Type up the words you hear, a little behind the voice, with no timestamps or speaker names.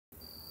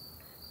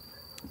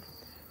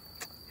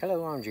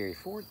Hello, I'm Jerry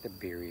Ford, the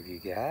beer review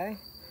guy.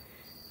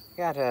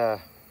 Got an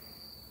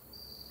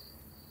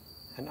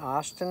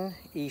Austin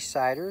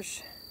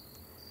Eastciders.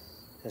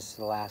 This is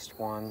the last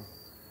one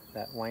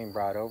that Wayne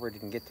brought over.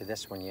 Didn't get to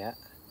this one yet.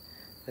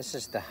 This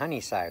is the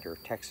honey cider,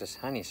 Texas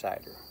honey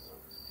cider.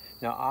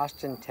 Now,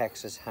 Austin,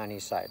 Texas honey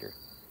cider.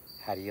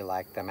 How do you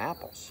like them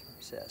apples?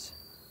 It says.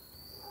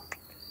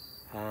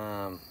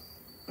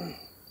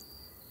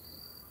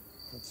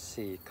 Let's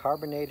see,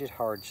 carbonated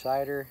hard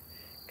cider,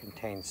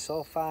 contains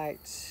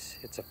sulfites.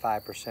 It's a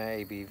 5%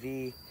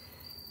 ABV.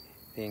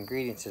 The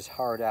ingredients is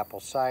hard apple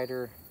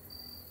cider,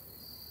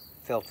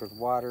 filtered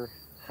water,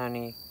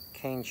 honey,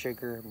 cane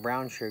sugar,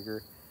 brown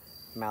sugar,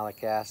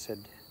 malic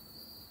acid,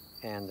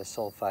 and the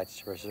sulfites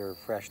to preserve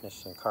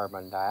freshness and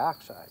carbon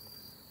dioxide.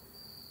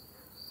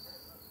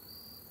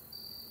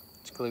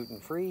 It's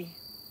gluten-free.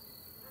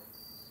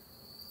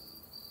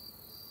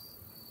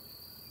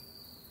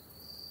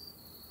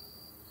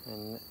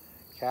 And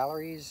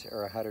calories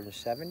are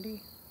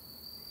 170.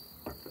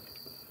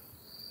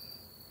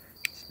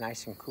 It's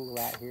nice and cool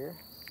out here.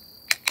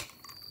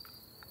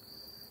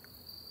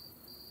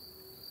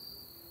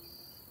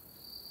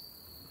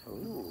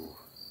 Ooh.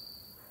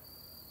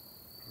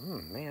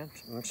 Man,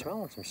 I'm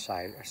smelling some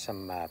cider,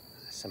 some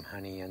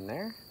honey in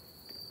there.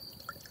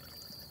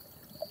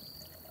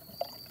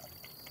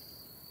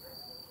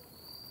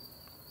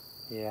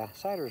 Yeah,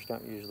 ciders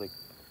don't usually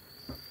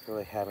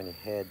really have any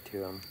head to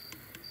them.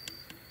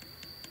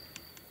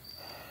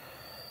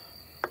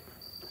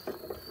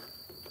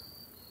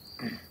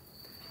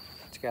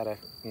 It's got a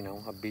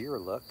beer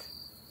look,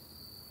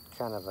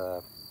 kind of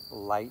a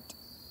light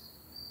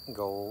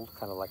gold,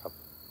 kind of like a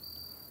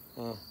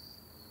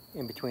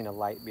in between a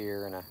light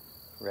beer and a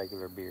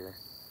regular beer.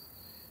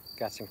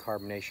 Got some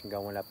carbonation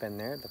going up in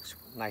there. It looks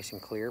nice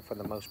and clear for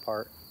the most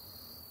part.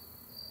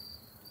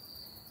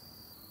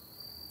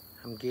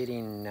 I'm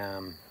getting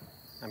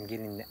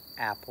the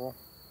apple,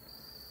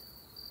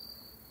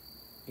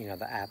 the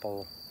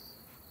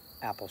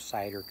apple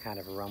cider kind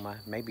of aroma,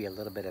 maybe a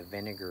little bit of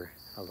vinegar,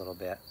 a little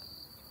bit.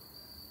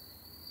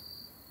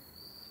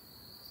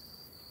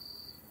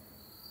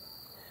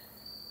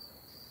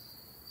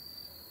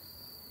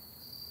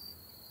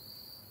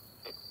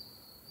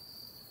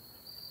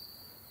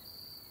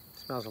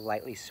 Smells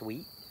lightly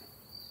sweet.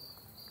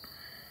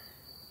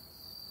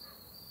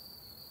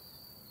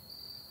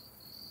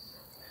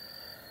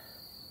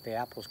 The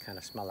apples kind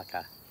of smell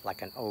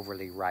like an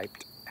overly ripe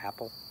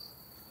apple.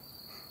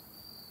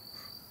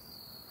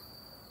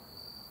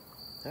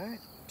 All right,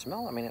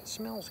 it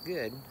smells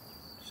good.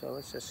 So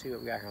let's just see what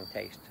we got here on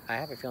taste. I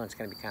have a feeling it's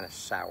going to be kind of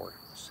sour.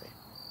 Let's see.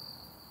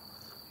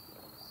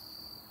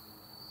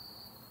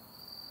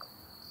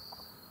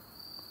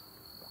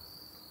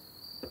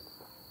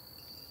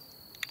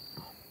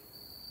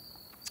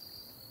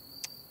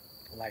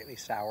 Lightly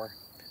sour,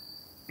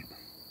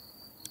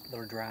 a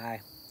little dry.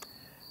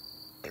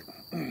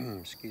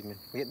 Excuse me.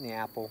 Getting the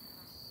apple,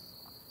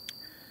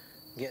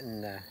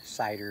 getting the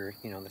cider,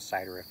 the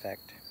cider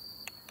effect.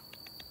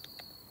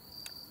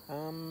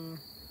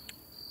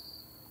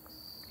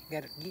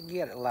 You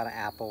get a lot of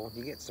apple.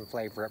 You get some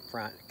flavor up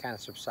front. It kind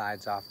of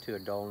subsides off to a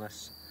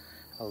dullness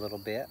a little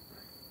bit.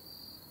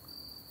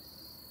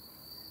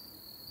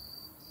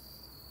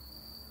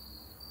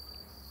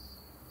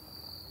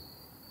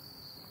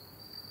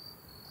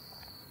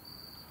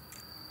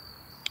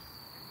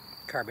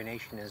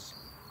 Carbonation is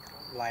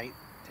light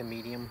to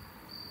medium.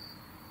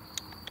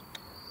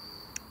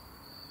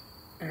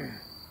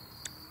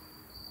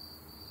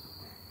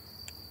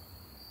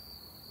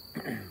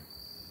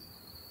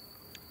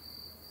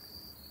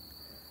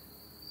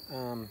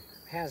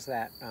 Has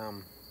that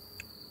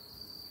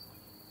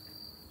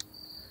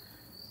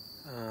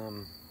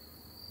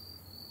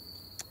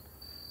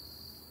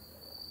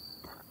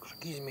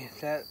excuse me,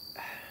 that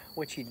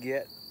what you'd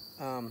get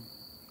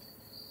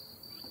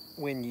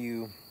when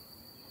you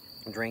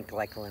drink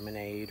like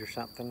lemonade or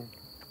something.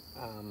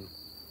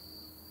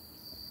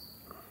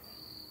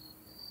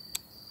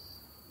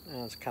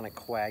 It's kind of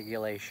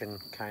coagulation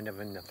kind of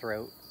in the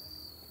throat,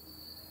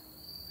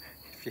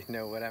 if you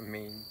know what I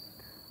mean.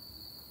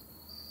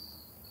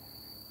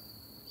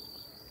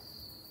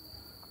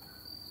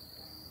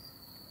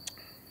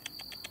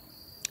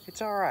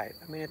 It's all right.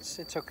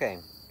 It's okay.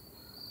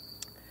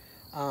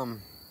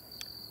 I'm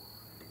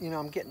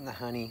getting the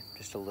honey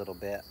just a little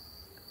bit.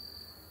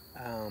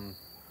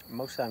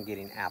 Mostly I'm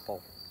getting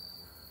apple.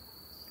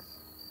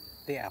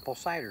 The apple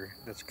cider,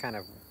 that's kind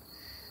of,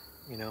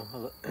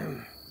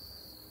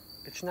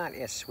 it's not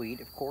as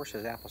sweet, of course,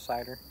 as apple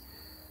cider.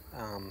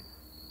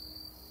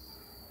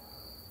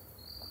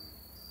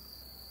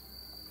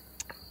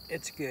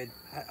 It's good.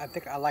 I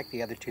think I like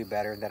the other two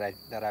better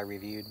that I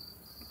reviewed.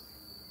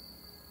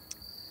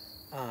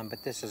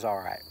 But this is all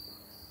right.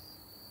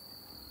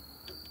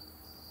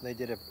 They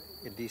did a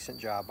decent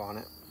job on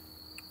it.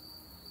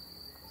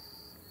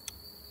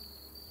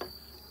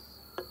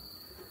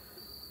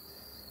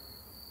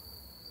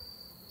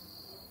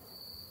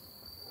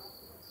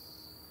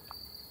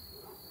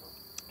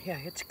 Yeah,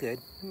 it's good.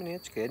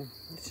 It's good.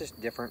 It's just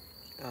different.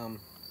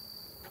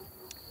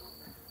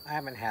 I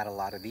haven't had a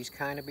lot of these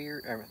kind of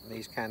beer, or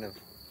these kind of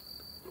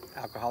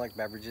alcoholic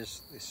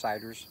beverages, the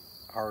ciders,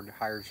 hard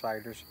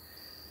ciders,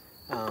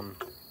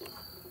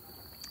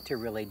 to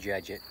really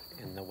judge it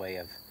in the way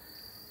of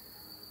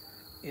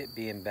it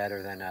being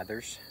better than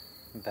others.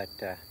 But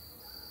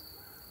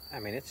I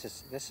mean,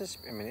 it's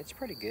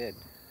pretty good.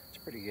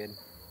 It's pretty good.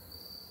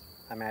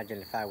 I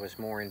imagine if I was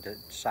more into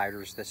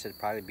ciders, this would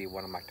probably be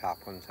one of my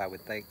top ones, I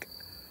would think.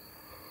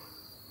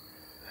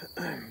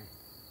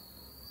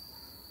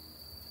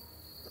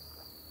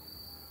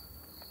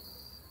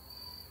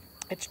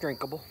 It's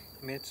drinkable.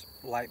 I mean, it's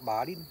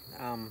light-bodied.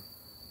 I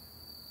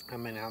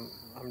mean,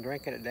 I'm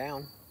drinking it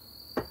down.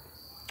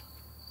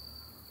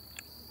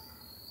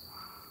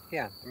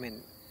 Yeah, I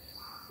mean,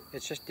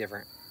 it's just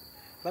different.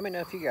 Let me know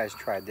if you guys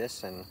tried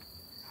this,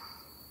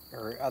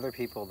 or other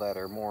people that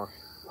are more,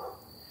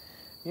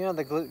 you know,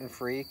 the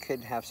gluten-free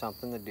could have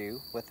something to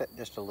do with it,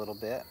 just a little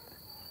bit.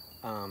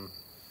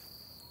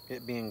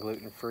 It being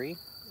gluten-free.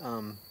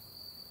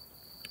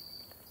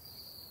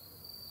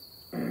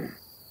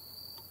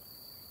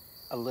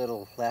 A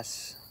little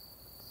less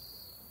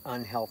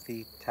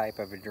unhealthy type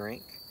of a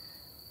drink.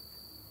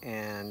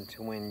 And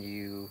when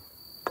you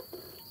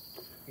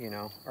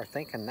know, are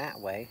thinking that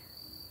way,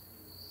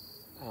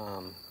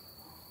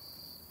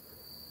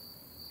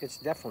 it's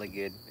definitely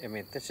good. I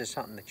mean, if this is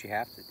something that you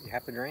have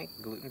to drink,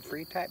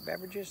 gluten-free type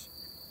beverages,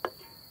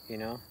 you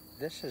know,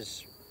 this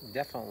is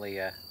definitely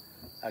a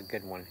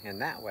good one in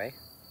that way.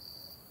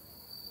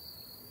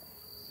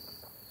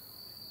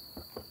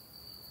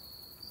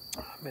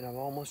 I mean, I've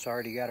almost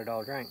already got it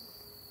all drank.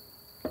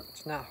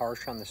 It's not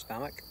harsh on the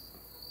stomach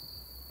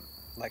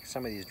like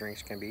some of these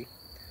drinks can be.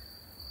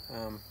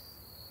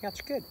 Yeah,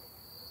 it's good.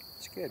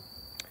 It's good.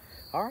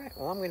 All right,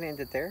 well, I'm going to end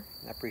it there.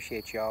 I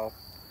appreciate y'all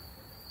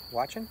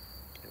watching.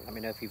 Let me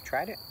know if you've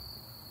tried it.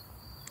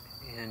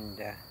 And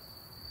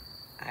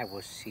I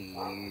will see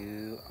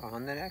you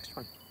on the next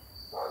one.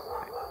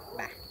 All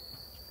right, bye.